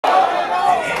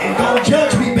Don't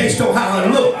judge me based on how I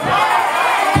look.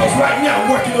 Because right now I'm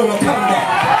working on a comeback.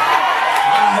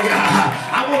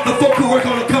 I want the folk who work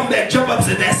on a comeback jump up and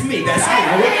say, that's me, that's me.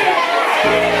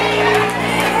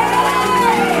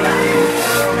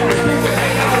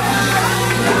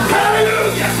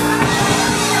 Hallelujah.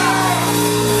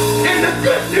 And the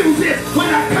good news is, when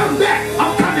I come back,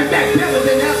 I'm coming back better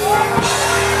than ever.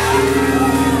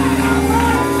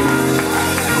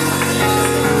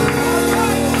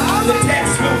 The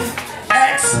text from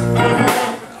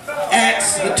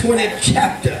Acts, the 20th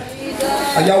chapter.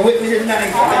 Are y'all with me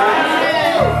tonight?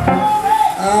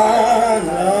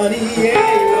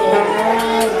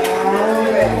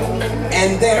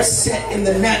 And they're set in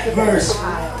the 9th verse.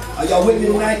 Are y'all with me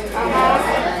tonight?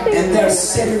 And they're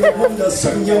set in the window a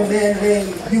certain young man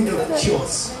named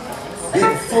Eutichus.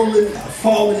 Then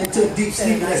fallen into deep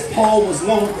sleep, and as Paul was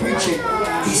long preaching,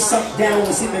 he sunk down,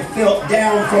 was even fell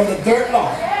down from the third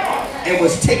loft, and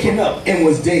was taken up and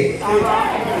was dead.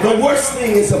 The worst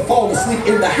thing is to fall asleep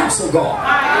in the house of God.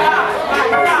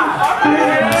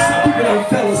 Some people done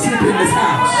fell asleep in this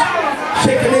house.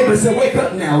 Shake your neighbor and say, wake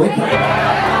up now, wake up.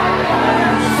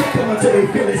 Shake them until they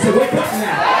feel it, say, wake up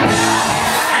now.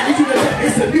 I need you to know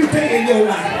it's a new day in your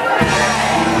life.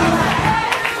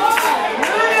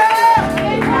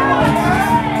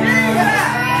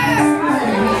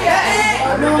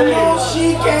 She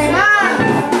came out.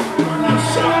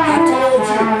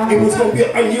 It was going to be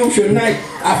an unusual night.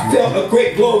 I felt a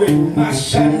great glory. My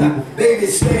shana, baby,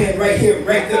 stand right here,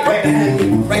 right there, right behind me,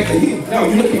 right for you. No,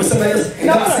 you're looking for somebody else. And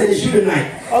God said it's you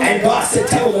tonight. And God said,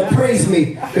 tell her to praise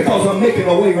me because I'm making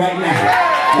a way right now.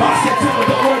 God said, tell her,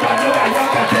 don't worry about nobody.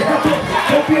 Y'all got to help her.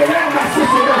 Don't be around my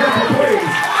sister. Don't help her praise.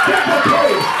 Help her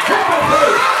praise. Help her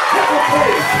praise. Help her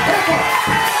praise. Help her.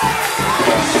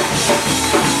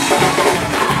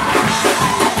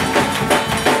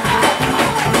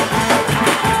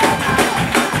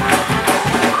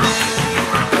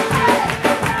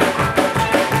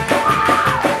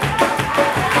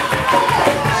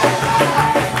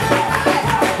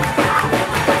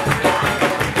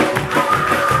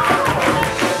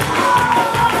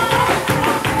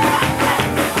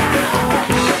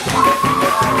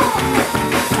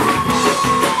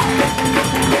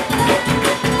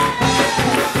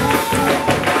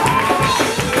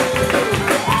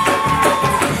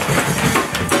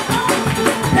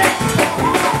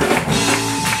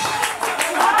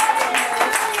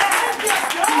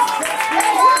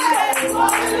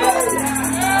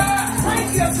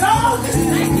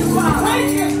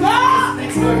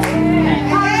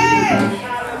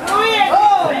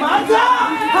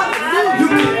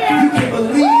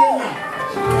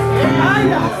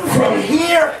 From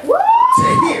here to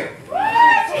here,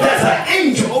 there's an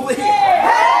angel over here.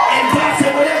 And God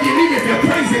said, whatever you need, if you're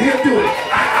praising, he'll do it.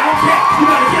 I don't care. You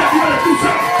gotta get up, you gotta do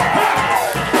something.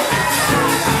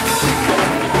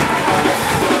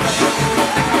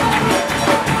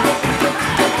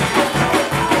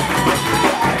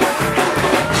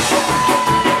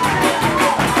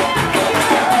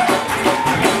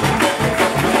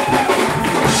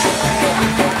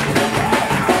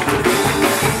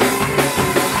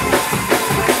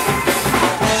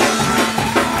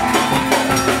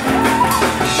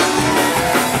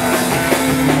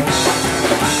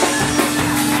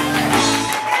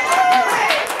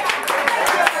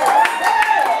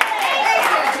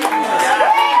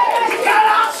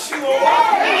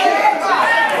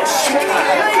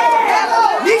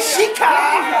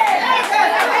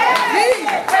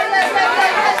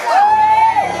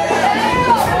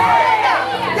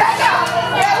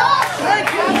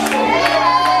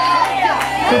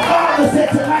 The Father said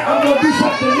tonight, I'm going to do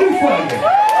something new for you.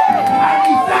 I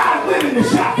need 5 women to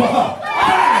shop for her. 5.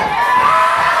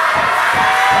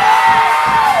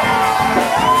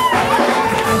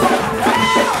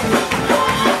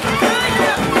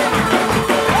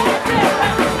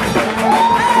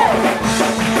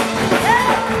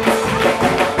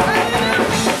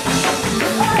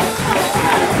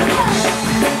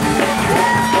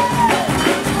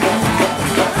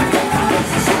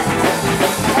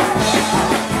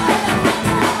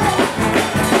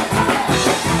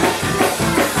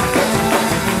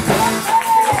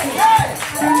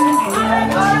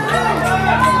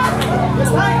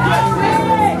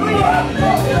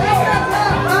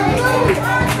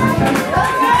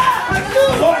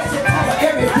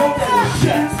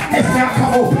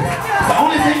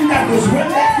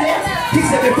 He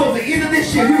said before the end of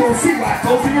this year, we're going to see why I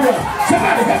told you to run.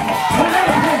 Somebody help me.